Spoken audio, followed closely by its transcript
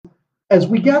As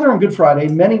we gather on Good Friday,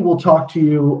 many will talk to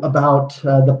you about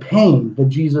the pain that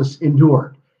Jesus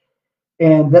endured.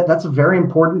 And that's a very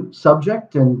important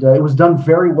subject, and it was done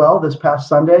very well this past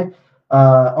Sunday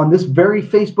on this very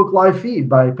Facebook Live feed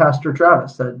by Pastor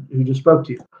Travis, who just spoke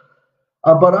to you.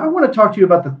 But I want to talk to you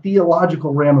about the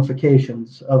theological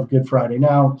ramifications of Good Friday.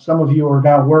 Now, some of you are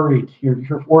now worried.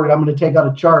 You're worried I'm going to take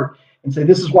out a chart and say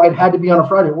this is why it had to be on a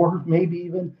Friday, or maybe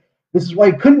even this is why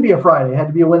it couldn't be a Friday. It had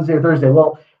to be a Wednesday or Thursday.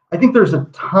 Well, I think there's a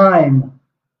time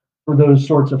for those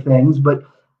sorts of things, but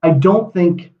I don't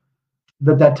think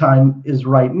that time is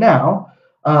right now.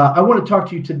 I want to talk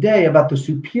to you today about the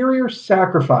superior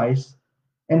sacrifice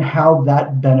and how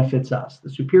that benefits us, the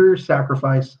superior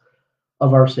sacrifice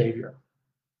of our Savior.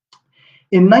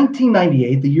 In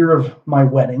 1998, the year of my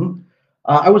wedding,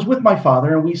 I was with my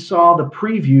father and we saw the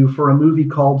preview for a movie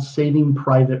called Saving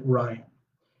Private Ryan.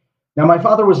 Now, my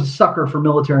father was a sucker for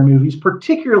military movies,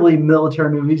 particularly military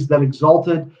movies that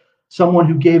exalted someone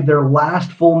who gave their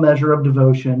last full measure of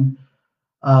devotion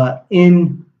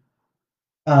in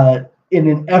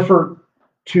an effort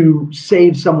to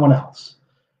save someone else.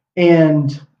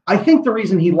 And I think the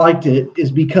reason he liked it is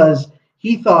because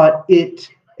he thought it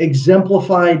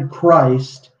exemplified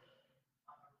Christ.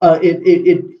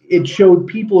 It showed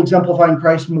people exemplifying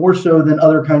Christ more so than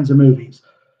other kinds of movies.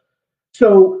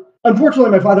 So unfortunately,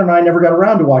 my father and I never got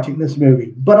around to watching this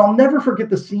movie, but I'll never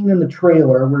forget the scene in the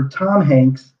trailer where Tom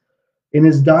Hanks, in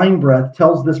his dying breath,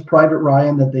 tells this Private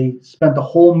Ryan that they spent the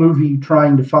whole movie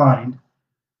trying to find,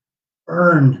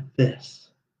 earn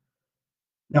this.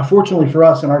 Now, fortunately for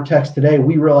us in our text today,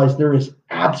 we realize there is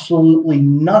absolutely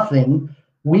nothing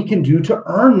we can do to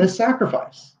earn this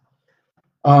sacrifice.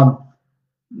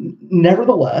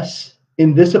 Nevertheless,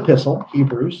 in this epistle,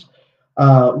 Hebrews,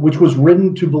 which was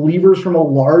written to believers from a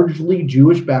largely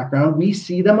Jewish background, we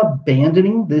see them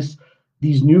abandoning these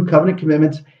new covenant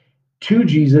commitments to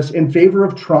Jesus in favor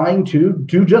of trying to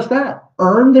do just that,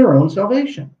 earn their own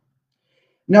salvation.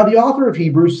 Now, the author of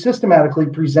Hebrews systematically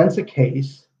presents a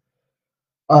case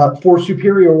for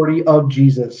superiority of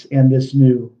Jesus and this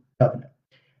new covenant.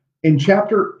 In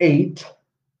chapter 8,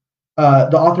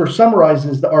 the author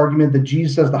summarizes the argument that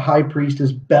Jesus as the high priest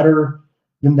is better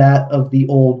than that of the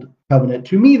old covenant.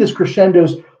 To me, this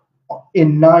crescendos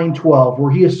in 9:12,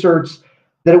 where he asserts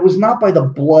that it was not by the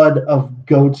blood of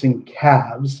goats and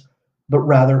calves, but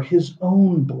rather his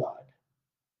own blood.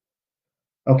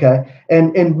 Okay,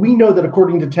 and we know that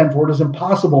according to 10:4, it is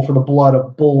impossible for the blood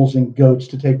of bulls and goats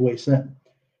to take away sin.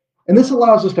 And this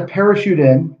allows us to parachute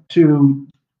in to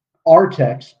our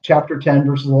text, chapter 10,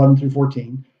 verses 11 through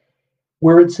 14,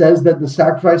 where it says that the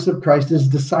sacrifice of Christ is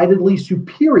decidedly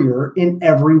superior in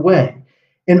every way.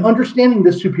 And understanding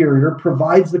this superior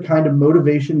provides the kind of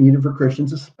motivation needed for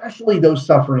Christians, especially those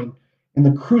suffering in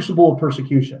the crucible of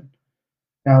persecution.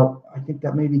 Now, I think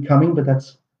that may be coming, but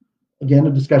that's, again,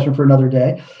 a discussion for another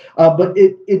day. But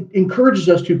it encourages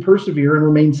us to persevere and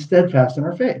remain steadfast in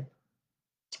our faith.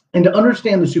 And to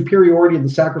understand the superiority of the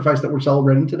sacrifice that we're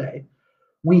celebrating today,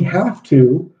 we have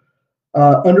to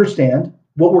understand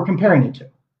what we're comparing it to.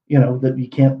 You know, that you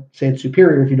can't say it's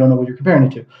superior if you don't know what you're comparing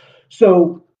it to.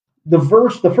 So the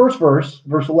first verse,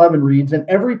 verse 11 reads, "And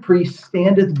every priest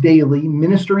standeth daily,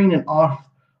 ministering and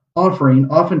offering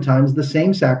oftentimes the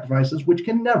same sacrifices, which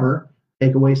can never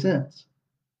take away sins."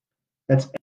 That's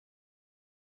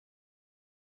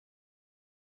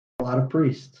a lot of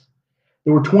priests.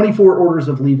 There were 24 orders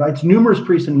of Levites, numerous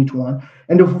priests in each one,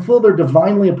 and to fulfill their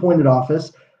divinely appointed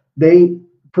office, they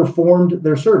performed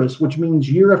their service, which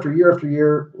means year after year after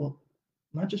year, well,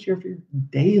 not just year after year,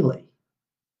 daily.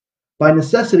 By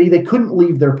necessity, they couldn't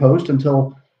leave their post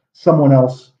until someone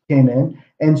else came in,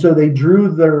 and so they drew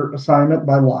their assignment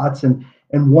by lots, and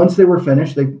once they were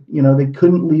finished, they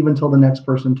couldn't leave until the next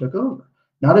person took over.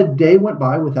 Not a day went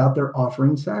by without their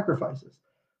offering sacrifices.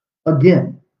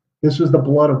 Again, this was the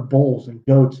blood of bulls and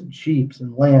goats and sheep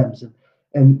and lambs,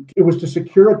 and it was to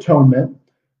secure atonement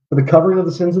for the covering of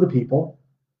the sins of the people,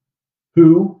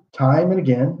 who time and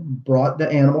again brought the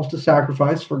animals to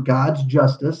sacrifice for God's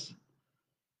justice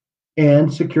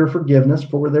and secure forgiveness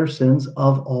for their sins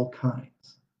of all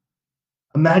kinds.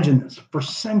 Imagine this, for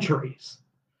centuries.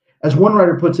 As one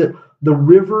writer puts it, the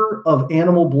river of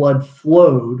animal blood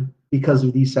flowed because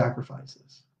of these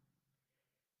sacrifices.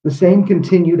 The same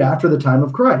continued after the time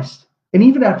of Christ, and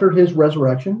even after his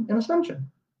resurrection and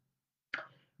ascension,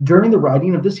 during the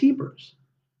writing of this Hebrews.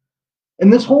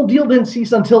 And this whole deal didn't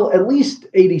cease until at least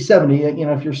AD 70. You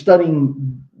know, if you're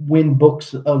studying when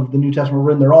books of the New Testament were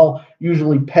written, they're all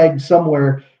usually pegged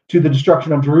somewhere to the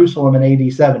destruction of Jerusalem in AD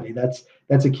 70.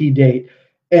 That's a key date.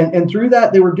 And through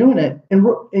that, they were doing it.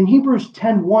 And Hebrews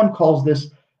 10:1 calls this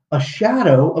a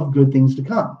shadow of good things to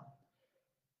come.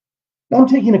 Now, I'm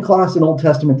taking a class in Old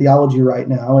Testament theology right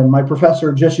now, and my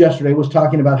professor just yesterday was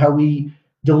talking about how we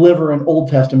deliver an Old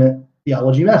Testament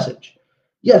theology message.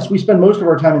 Yes, we spend most of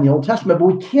our time in the Old Testament, but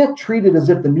we can't treat it as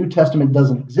if the New Testament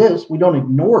doesn't exist. We don't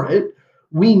ignore it.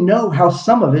 We know how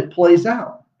some of it plays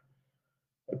out.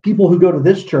 People who go to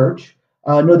this church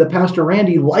know that Pastor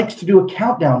Randy likes to do a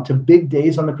countdown to big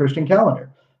days on the Christian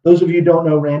calendar. Those of you who don't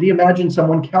know Randy, imagine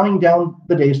someone counting down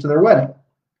the days to their wedding.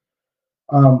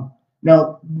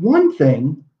 Now, one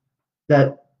thing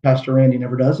that Pastor Randy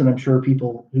never does, and I'm sure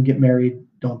people who get married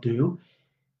don't do,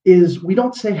 is we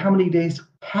don't say how many days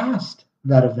past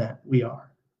that event we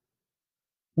are.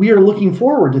 We are looking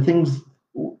forward to things.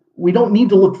 We don't need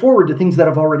to look forward to things that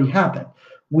have already happened.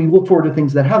 We look forward to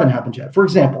things that haven't happened yet. For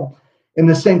example, in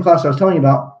the same class I was telling you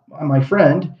about, my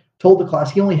friend told the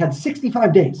class he only had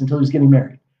 65 days until he was getting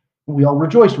married. We all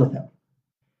rejoiced with him.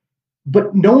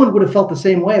 But no one would have felt the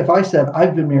same way if I said,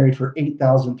 I've been married for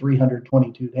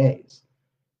 8,322 days.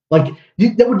 Like,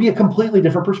 that would be a completely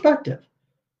different perspective.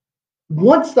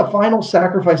 Once the final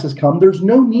sacrifices come, there's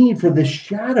no need for this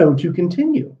shadow to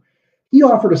continue. He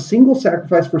offered a single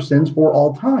sacrifice for sins for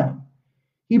all time.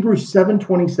 Hebrews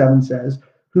 7:27 says,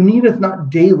 who needeth not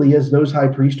daily as those high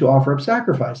priests to offer up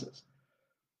sacrifices.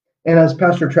 And as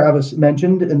Pastor Travis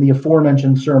mentioned in the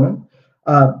aforementioned sermon,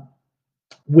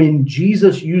 when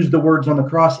Jesus used the words on the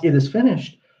cross, it is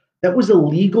finished, that was a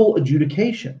legal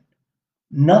adjudication.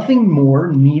 Nothing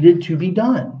more needed to be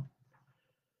done.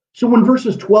 So when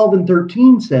verses 12 and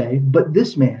 13 say, but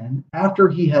this man, after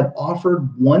he had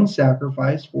offered one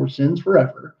sacrifice for sins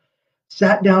forever,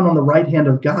 sat down on the right hand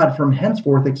of God from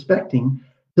henceforth expecting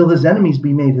till his enemies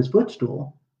be made his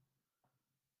footstool.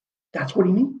 That's what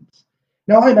he means.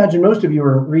 Now, I imagine most of you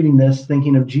are reading this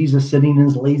thinking of Jesus sitting in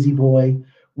his lazy boy,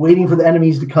 waiting for the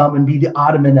enemies to come and be the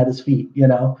ottoman at his feet, you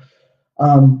know.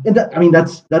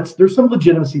 There's some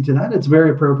legitimacy to that. It's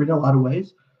very appropriate in a lot of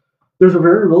ways. There's a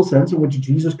very real sense in which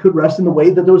Jesus could rest in the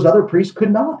way that those other priests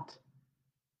could not,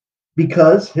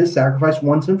 because his sacrifice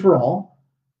once and for all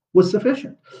was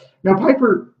sufficient. Now,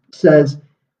 Piper says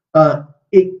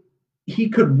he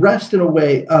could rest in a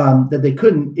way that they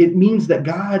couldn't. It means that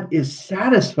God is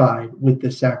satisfied with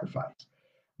this sacrifice.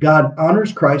 God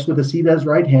honors Christ with a seat at his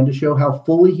right hand to show how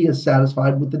fully he is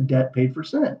satisfied with the debt paid for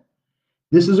sin.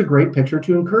 This is a great picture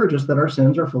to encourage us that our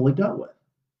sins are fully dealt with.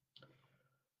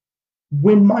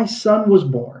 When my son was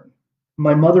born,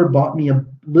 my mother bought me a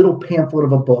little pamphlet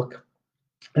of a book,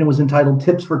 and it was entitled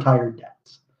Tips for Tired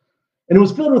Dads. And it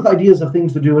was filled with ideas of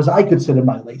things to do as I could sit in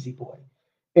my lazy boy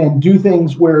and do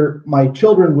things where my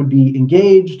children would be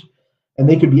engaged and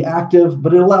they could be active,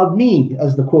 but it allowed me,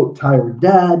 as the quote, tired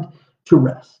dad, to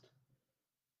rest.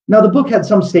 Now, the book had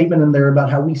some statement in there about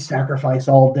how we sacrifice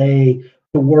all day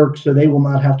to work so they will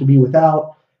not have to be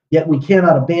without, yet we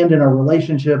cannot abandon our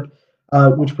relationship,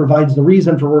 which provides the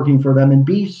reason for working for them, and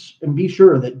be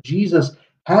sure that Jesus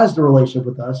has the relationship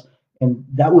with us, and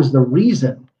that was the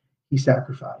reason he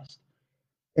sacrificed.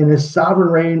 And his sovereign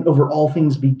reign over all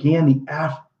things began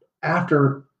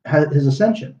after his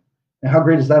ascension. Now, how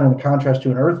great is that in contrast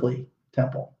to an earthly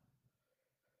temple?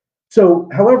 So,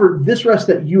 however, this rest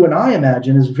that you and I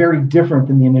imagine is very different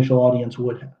than the initial audience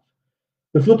would have.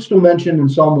 The footstool mentioned in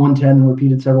Psalm 110 and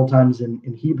repeated several times in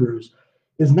Hebrews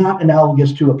is not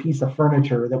analogous to a piece of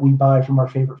furniture that we buy from our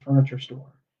favorite furniture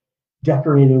store,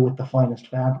 decorated with the finest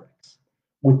fabrics,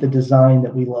 with the design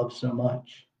that we love so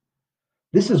much.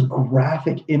 This is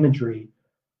graphic imagery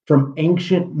from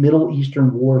ancient Middle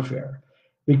Eastern warfare.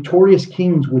 Victorious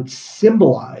kings would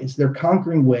symbolize their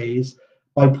conquering ways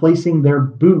by placing their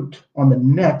boot on the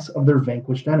necks of their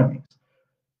vanquished enemies.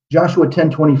 Joshua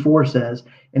 10:24 says,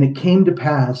 and it came to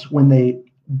pass when they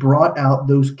brought out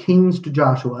those kings to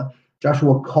Joshua,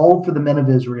 Joshua called for the men of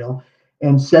Israel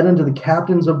and said unto the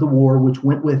captains of the war which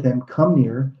went with him, come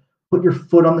near, put your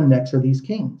foot on the necks of these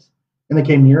kings. And they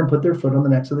came near and put their foot on the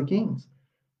necks of the kings.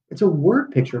 It's a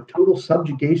word picture of total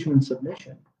subjugation and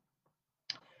submission.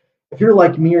 If you're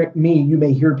like me, you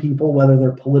may hear people, whether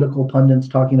they're political pundits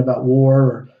talking about war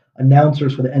or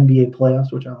announcers for the NBA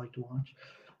playoffs, which I like to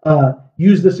watch,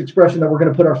 use this expression that we're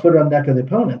going to put our foot on the neck of the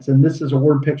opponents. And this is a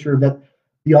word picture that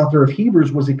the author of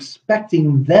Hebrews was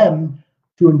expecting them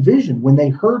to envision when they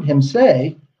heard him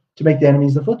say to make the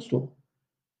enemies the footstool.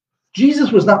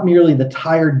 Jesus was not merely the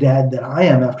tired dad that I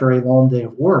am after a long day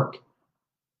of work.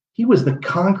 He was the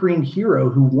conquering hero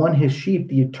who won his sheep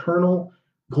the eternal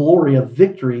glory of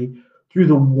victory through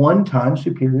the one-time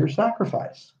superior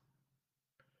sacrifice.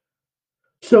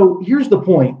 So here's the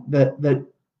point that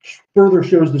further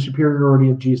shows the superiority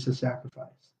of Jesus' sacrifice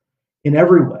in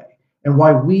every way, and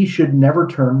why we should never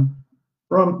turn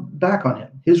from back on him.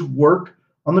 His work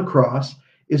on the cross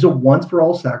is a once for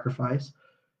all sacrifice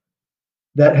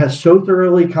that has so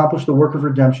thoroughly accomplished the work of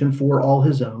redemption for all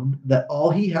his own that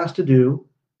all he has to do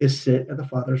is sit at the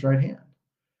Father's right hand.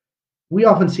 We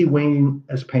often see waiting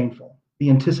as painful. The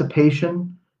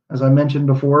anticipation, as I mentioned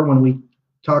before, when we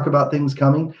talk about things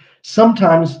coming,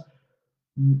 sometimes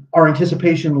our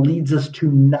anticipation leads us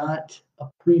to not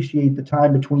appreciate the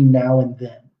time between now and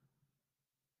then.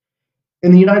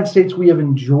 In the United States, we have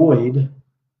enjoyed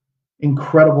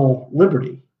incredible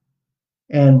liberty,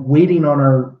 and waiting on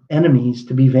our enemies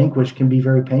to be vanquished can be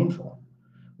very painful.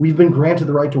 We've been granted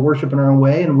the right to worship in our own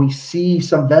way, and we see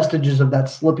some vestiges of that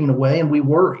slipping away, and we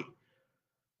worry.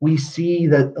 We see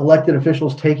that elected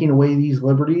officials taking away these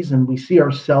liberties, and we see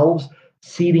ourselves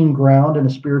ceding ground in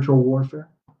a spiritual warfare.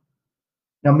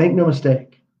 Now, make no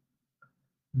mistake,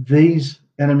 these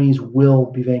enemies will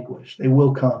be vanquished. They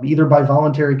will come, either by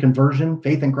voluntary conversion,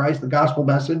 faith in Christ, the gospel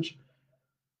message,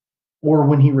 or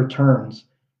when he returns.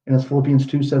 And as Philippians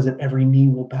 2 says, that every knee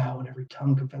will bow and every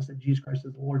tongue confess that Jesus Christ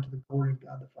is the Lord, to the glory of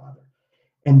God the Father.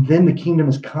 And then the kingdom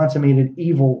is consummated,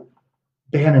 evil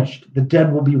banished, the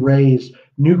dead will be raised,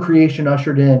 new creation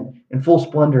ushered in full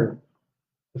splendor,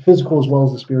 the physical as well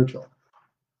as the spiritual.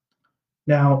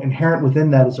 Now, inherent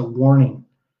within that is a warning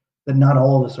that not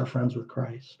all of us are friends with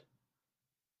Christ.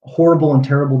 A horrible and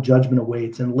terrible judgment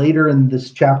awaits. And later in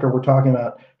this chapter, we're talking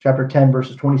about chapter 10,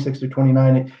 verses 26 through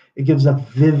 29, it gives a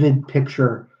vivid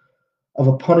picture of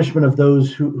a punishment of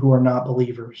those who are not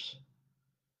believers.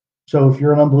 So if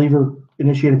you're an unbeliever,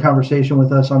 initiate a conversation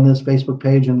with us on this Facebook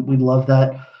page, and we'd love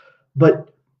that. But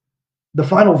the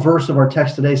final verse of our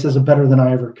text today says it better than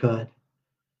I ever could. It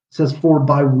says, "For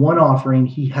by one offering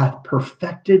he hath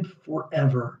perfected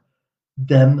forever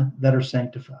them that are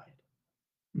sanctified."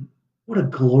 What a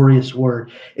glorious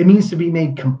word. It means to be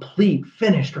made complete,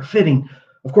 finished, or fitting.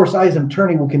 Of course, I as an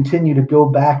attorney will continue to go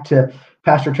back to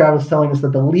Pastor Travis telling us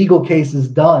that the legal case is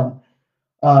done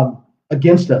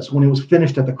against us when it was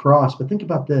finished at the cross. But think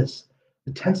about this.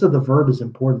 The tense of the verb is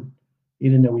important. You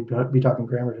didn't know we'd be talking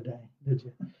grammar today, did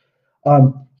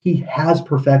you? He has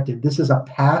perfected. This is a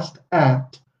past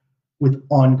act with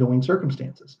ongoing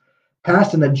circumstances.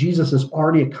 Past in that Jesus has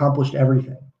already accomplished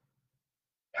everything.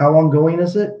 How ongoing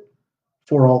is it?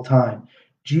 For all time.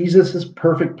 Jesus'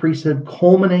 perfect priesthood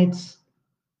culminates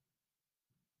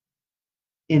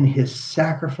in his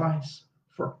sacrifice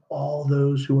for all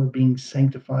those who are being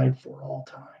sanctified for all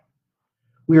time.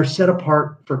 We are set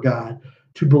apart for God.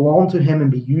 To belong to him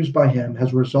and be used by him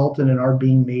has resulted in our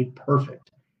being made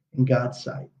perfect in God's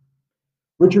sight.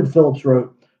 Richard Phillips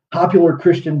wrote, "Popular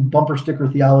Christian bumper sticker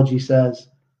theology says,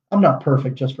 I'm not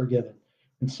perfect, just forgiven.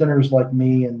 And sinners like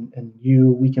me and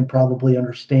you, we can probably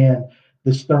understand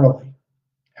this thoroughly.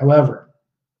 However,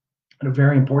 in a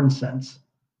very important sense,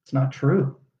 it's not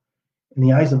true. In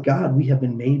the eyes of God, we have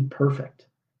been made perfect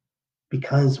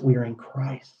because we are in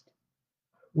Christ.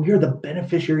 We are the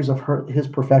beneficiaries of his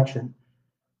perfection.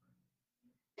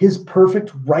 His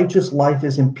perfect righteous life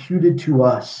is imputed to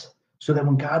us so that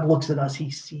when God looks at us, he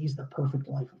sees the perfect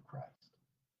life of Christ.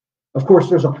 Of course,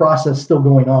 there's a process still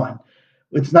going on.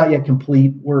 It's not yet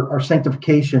complete, where our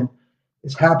sanctification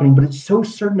is happening, but it's so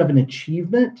certain of an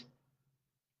achievement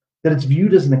that it's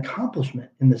viewed as an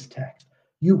accomplishment in this text.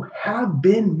 You have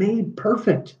been made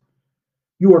perfect.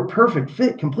 You are perfect,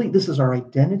 fit, complete. This is our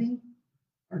identity,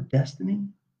 our destiny,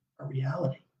 our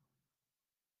reality.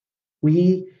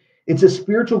 It's a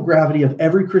spiritual gravity of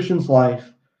every Christian's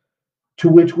life to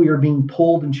which we are being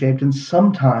pulled and shaped, and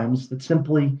sometimes that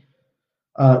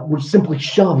we're simply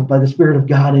shoved by the Spirit of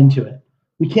God into it.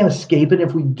 We can't escape it.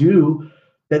 If we do,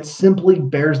 that simply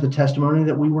bears the testimony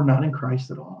that we were not in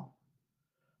Christ at all.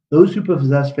 Those who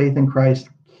possess faith in Christ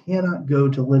cannot go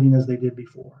to living as they did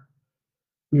before.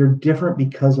 We are different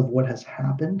because of what has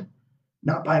happened,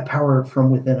 not by a power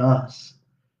from within us,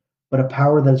 but a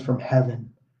power that is from heaven,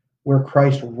 where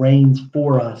Christ reigns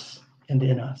for us and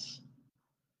in us.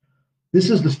 This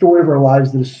is the story of our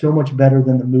lives that is so much better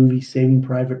than the movie Saving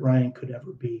Private Ryan could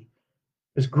ever be.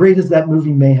 As great as that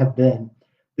movie may have been,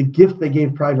 the gift they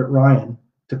gave Private Ryan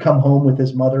to come home with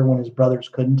his mother when his brothers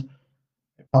couldn't.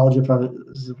 I apologize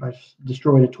if I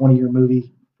destroyed a 20-year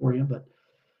movie for you, but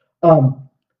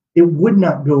it would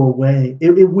not go away.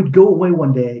 It would go away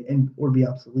one day or be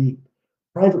obsolete.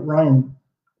 Private Ryan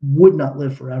would not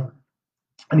live forever.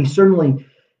 And he certainly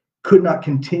could not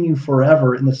continue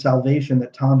forever in the salvation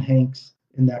that Tom Hanks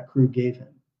and that crew gave him.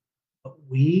 But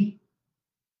we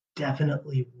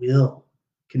definitely will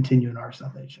continue in our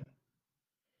salvation.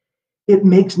 It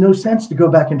makes no sense to go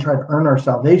back and try to earn our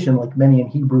salvation like many in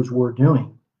Hebrews were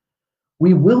doing.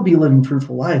 We will be living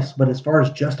fruitful lives, but as far as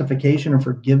justification and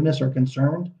forgiveness are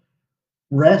concerned,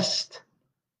 rest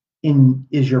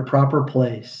is your proper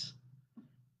place.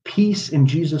 Peace in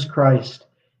Jesus Christ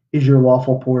is your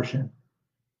lawful portion.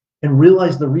 And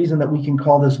realize the reason that we can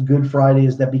call this Good Friday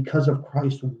is that because of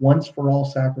Christ's once for all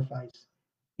sacrifice,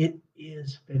 it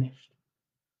is finished.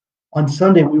 On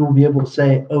Sunday, we will be able to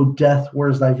say, "O death, where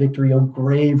is thy victory? O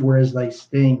grave, where is thy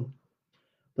sting?"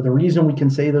 But the reason we can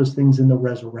say those things in the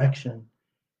resurrection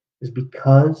is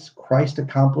because Christ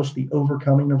accomplished the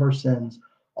overcoming of our sins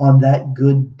on that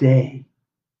good day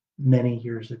many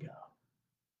years ago.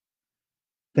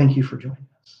 Thank you for joining.